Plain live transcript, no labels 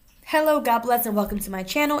Hello, God bless, and welcome to my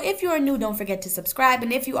channel. If you are new, don't forget to subscribe.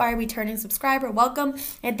 And if you are a returning subscriber, welcome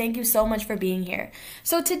and thank you so much for being here.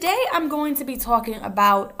 So today I'm going to be talking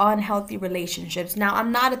about unhealthy relationships. Now,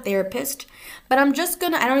 I'm not a therapist, but I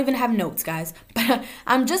don't even have notes, guys, but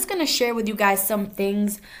I'm just gonna share with you guys some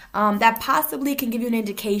things that possibly can give you an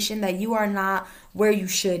indication that you are not where you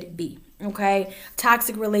should be. Okay,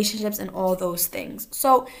 toxic relationships and all those things.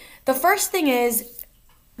 So the first thing is,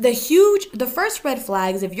 the first red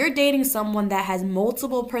flag is if you're dating someone that has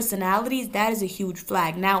multiple personalities. That is a huge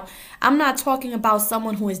flag. Now, I'm not talking about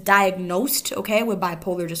someone who is diagnosed, okay, with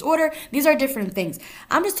bipolar disorder. These are different things.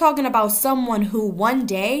 I'm just talking about someone who one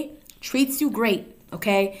day treats you great,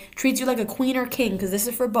 okay, treats you like a queen or king, because this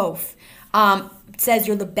is for both. Says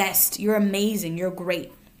you're the best, you're amazing, you're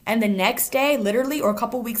great. And the next day, literally, or a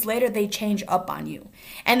couple weeks later, they change up on you.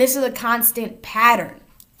 And this is a constant pattern.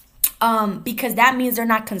 Because that means they're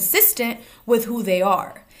not consistent with who they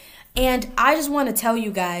are. And I just want to tell you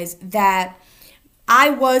guys that I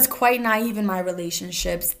was quite naive in my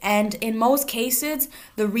relationships, and in most cases,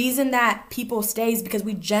 the reason that people stay is because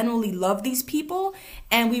we genuinely love these people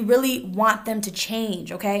and we really want them to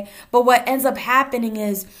change, okay? But what ends up happening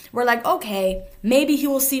is we're like, okay, maybe he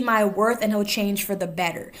will see my worth and he'll change for the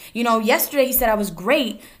better. You know, yesterday he said I was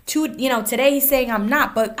great. Today he's saying I'm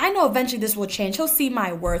not, but I know eventually this will change. He'll see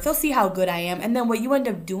my worth. He'll see how good I am. And then what you end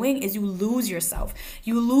up doing is you lose yourself.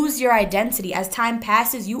 You lose your identity. As time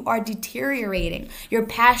passes, you are deteriorating. Your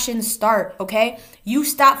passions start, okay? You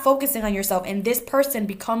stop focusing on yourself, and this person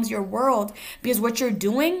becomes your world, because what you're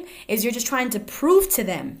doing is you're just trying to prove to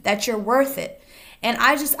them that you're worth it. And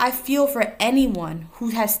I feel for anyone who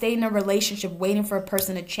has stayed in a relationship waiting for a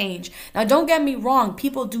person to change. Now, don't get me wrong.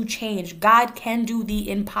 People do change. God can do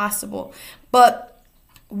the impossible. But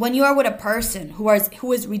when you are with a person who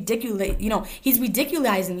is ridiculous, he's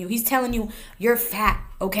ridiculizing you. He's telling you you're fat,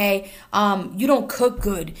 okay? You don't cook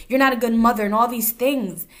good. You're not a good mother, and all these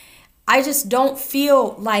things. I just don't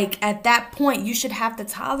feel like at that point you should have to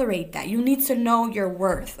tolerate that. You need to know your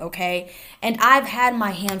worth, okay? And I've had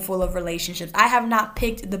my handful of relationships. I have not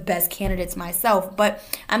picked the best candidates myself, but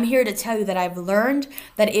I'm here to tell you that I've learned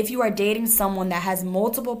that if you are dating someone that has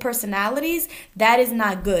multiple personalities, that is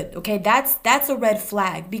not good, okay? That's a red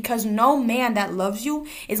flag, because no man that loves you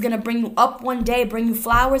is going to bring you up one day, bring you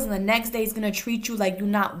flowers, and the next day is going to treat you like you're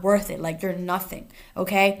not worth it, like you're nothing,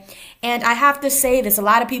 okay? And I have to say this. A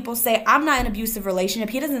lot of people say, I'm not in an abusive relationship.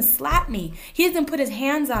 He doesn't slap me. He doesn't put his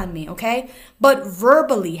hands on me, okay? But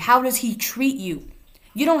verbally, how does he treat you?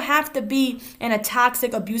 You don't have to be in a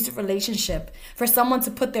toxic, abusive relationship for someone to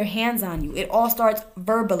put their hands on you. It all starts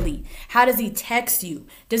verbally. How does he text you?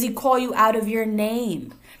 Does he call you out of your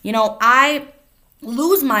name? I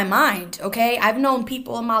lose my mind, okay? I've known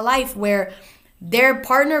people in my life where their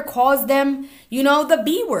partner calls them, the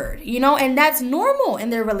B word, and that's normal in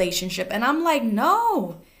their relationship. And I'm like,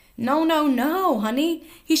 no, honey.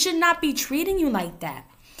 He should not be treating you like that.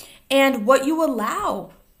 And what you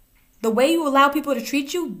allow, the way you allow people to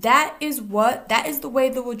treat you, that is the way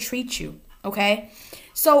they will treat you, okay?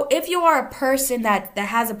 So if you are a person that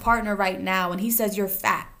has a partner right now and he says you're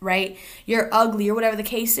fat, right? You're ugly, or whatever the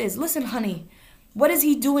case is, listen, honey. What is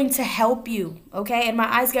he doing to help you, okay? And my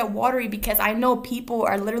eyes get watery because I know people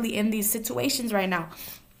are literally in these situations right now.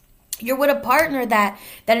 You're with a partner that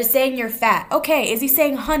is saying you're fat. Okay, is he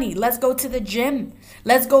saying, honey, let's go to the gym.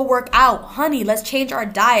 Let's go work out. Honey, let's change our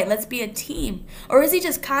diet. Let's be a team. Or is he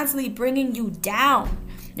just constantly bringing you down,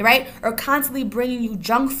 right? Or constantly bringing you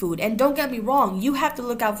junk food? And don't get me wrong, you have to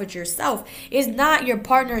look out for yourself. It's not your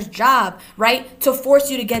partner's job, right, to force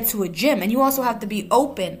you to get to a gym. And you also have to be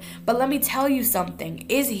open. But let me tell you something.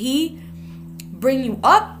 Is he bringing you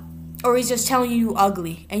up, or he's just telling you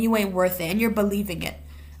ugly and you ain't worth it and you're believing it?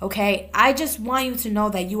 Okay, I just want you to know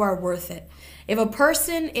that you are worth it. If a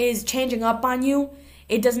person is changing up on you,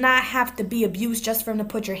 it does not have to be abuse just for him to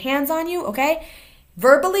put your hands on you, okay?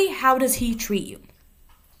 Verbally, how does he treat you?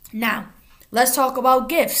 Now, let's talk about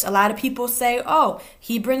gifts. A lot of people say, oh,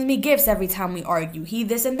 he brings me gifts every time we argue. He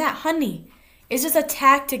this and that. Honey, it's just a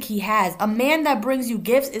tactic he has. A man that brings you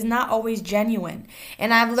gifts is not always genuine.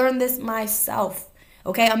 And I've learned this myself.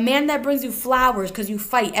 Okay, a man that brings you flowers because you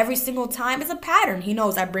fight every single time is a pattern. He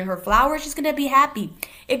knows I bring her flowers, she's going to be happy.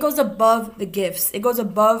 It goes above the gifts. It goes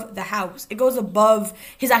above the house. It goes above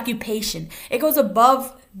his occupation. It goes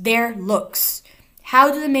above their looks.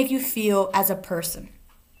 How do they make you feel as a person?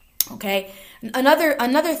 Okay,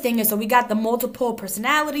 another thing is, so we got the multiple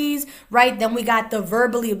personalities, right? Then we got the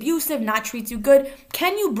verbally abusive, not treats you good.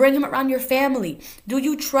 Can you bring him around your family? Do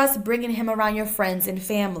you trust bringing him around your friends and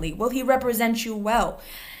family? Will he represent you well?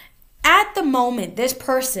 At the moment this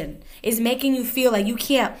person is making you feel like you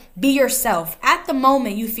can't be yourself, at the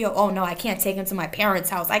moment you feel, oh no, I can't take him to my parents'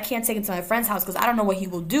 house, I can't take him to my friend's house because I don't know what he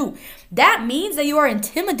will do. That means that you are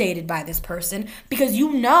intimidated by this person because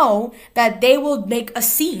you know that they will make a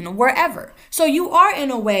scene wherever. So you are in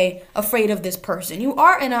a way afraid of this person. You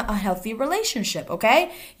are in a healthy relationship,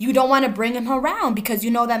 okay? You don't want to bring him around because you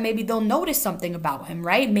know that maybe they'll notice something about him,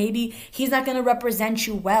 right? Maybe he's not going to represent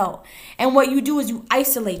you well. And what you do is you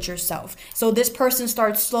isolate yourself. So this person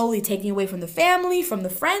starts slowly taking away from the family, from the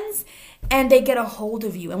friends, and they get a hold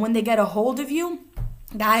of you. And when they get a hold of you,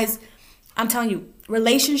 guys, I'm telling you,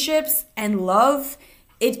 relationships and love,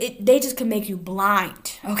 they just can make you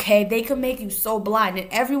blind, okay? They can make you so blind, and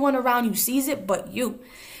everyone around you sees it but you.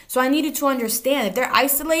 So I need you to understand, if they're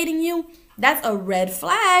isolating you, that's a red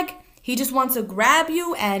flag. He just wants to grab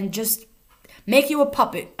you and just make you a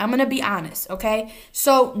puppet. I'm going to be honest, okay?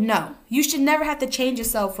 So, no. You should never have to change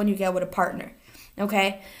yourself when you get with a partner,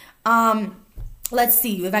 okay? Let's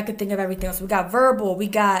see if I could think of everything else. We got verbal. We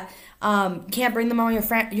got can't bring them around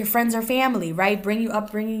your friends or family, right? Bring you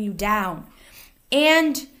up, bringing you down.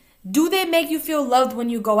 And do they make you feel loved when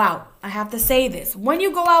you go out? I have to say this. When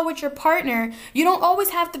you go out with your partner, you don't always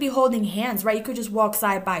have to be holding hands, right? You could just walk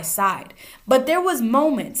side by side. But there was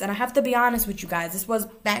moments, and I have to be honest with you guys, this was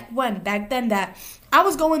back then that I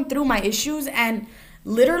was going through my issues, and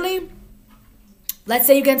literally, let's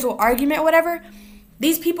say you get into an argument or whatever,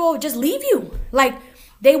 these people just leave you. Like,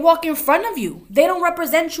 they walk in front of you. They don't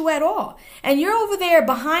represent you at all. And you're over there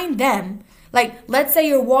behind them. Like, let's say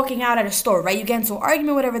you're walking out at a store, right? You get into an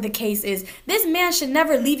argument, whatever the case is. This man should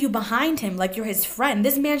never leave you behind him like you're his friend.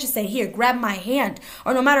 This man should say, here, grab my hand.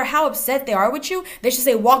 Or no matter how upset they are with you, they should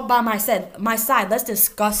say, walk by my side. Let's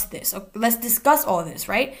discuss this. Let's discuss all this,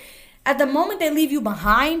 right? At the moment they leave you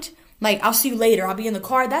behind, like, I'll see you later, I'll be in the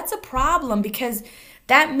car, that's a problem because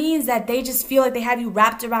that means that they just feel like they have you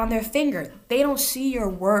wrapped around their finger. They don't see your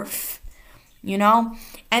worth. You know,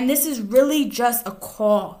 and this is really just a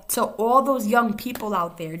call to all those young people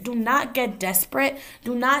out there. Do not get desperate.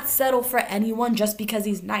 Do not settle for anyone just because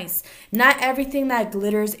he's nice. Not everything that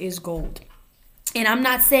glitters is gold. And I'm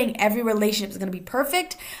not saying every relationship is going to be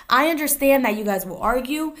perfect. I understand that you guys will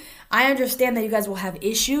argue. I understand that you guys will have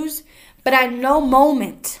issues. But at no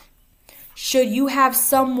moment should you have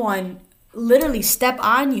someone literally step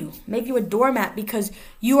on you, make you a doormat because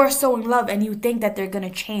you are so in love and you think that they're going to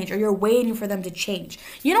change or you're waiting for them to change.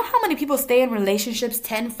 You know how many people stay in relationships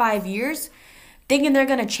 5 years thinking they're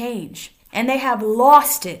going to change and they have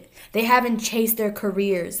lost it. They haven't chased their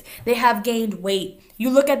careers. They have gained weight. You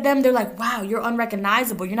look at them, they're like, wow, you're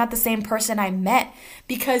unrecognizable. You're not the same person I met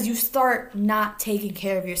because you start not taking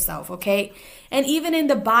care of yourself, okay? And even in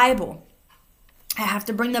the Bible, I have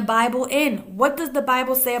to bring the Bible in. What does the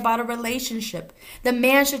Bible say about a relationship? The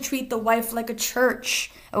man should treat the wife like a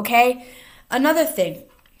church, okay? Another thing,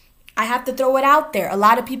 I have to throw it out there. A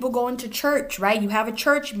lot of people go into church, right? You have a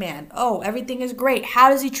church man. Oh, everything is great. How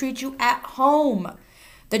does he treat you at home?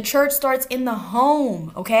 The church starts in the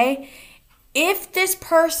home, okay? If this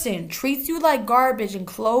person treats you like garbage and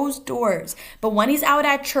closed doors, but when he's out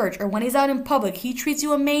at church or when he's out in public, he treats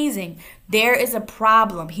you amazing, there is a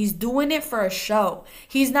problem. He's doing it for a show.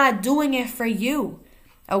 He's not doing it for you,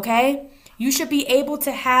 okay? You should be able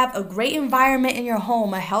to have a great environment in your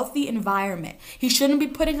home, a healthy environment. He shouldn't be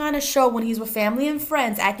putting on a show when he's with family and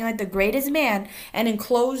friends, acting like the greatest man, and in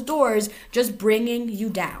closed doors, just bringing you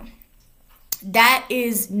down. That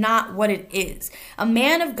is not what it is. A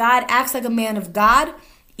man of God acts like a man of God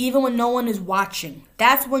even when no one is watching.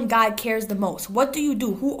 That's when God cares the most. What do?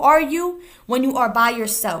 Who are you when you are by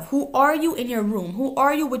yourself? Who are you in your room? Who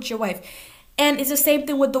are you with your wife? And it's the same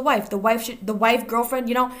thing with the wife. The wife, girlfriend,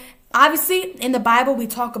 you know. Obviously, in the Bible, we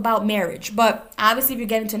talk about marriage. But obviously, if you're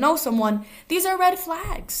getting to know someone, these are red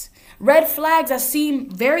flags. Red flags that seem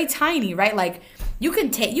very tiny, right? Like,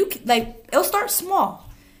 it'll start small.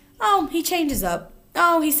 Oh, he changes up.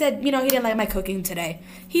 Oh, he said, he didn't like my cooking today.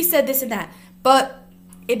 He said this and that. But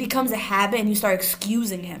it becomes a habit and you start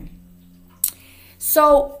excusing him.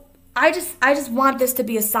 So I just want this to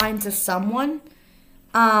be a sign to someone.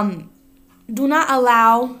 Do not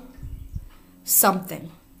allow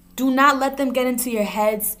something. Do not let them get into your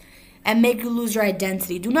heads and make you lose your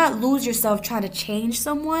identity. Do not lose yourself trying to change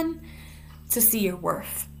someone to see your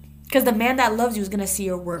worth. Because the man that loves you is going to see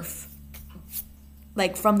your worth.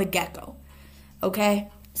 Like from the get-go. Okay?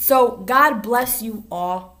 So God bless you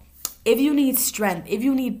all. If you need strength, if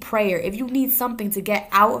you need prayer, if you need something to get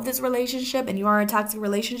out of this relationship and you are in a toxic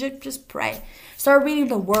relationship, just pray. Start reading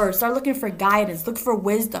the word. Start looking for guidance. Look for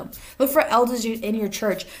wisdom. Look for elders in your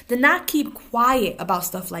church. Do not keep quiet about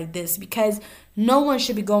stuff like this, because no one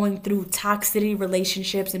should be going through toxicity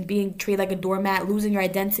relationships and being treated like a doormat, losing your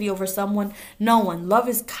identity over someone. No one. Love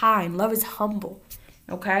is kind. Love is humble.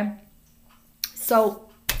 Okay? So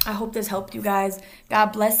I hope this helped you guys. God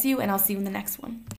bless you, and I'll see you in the next one.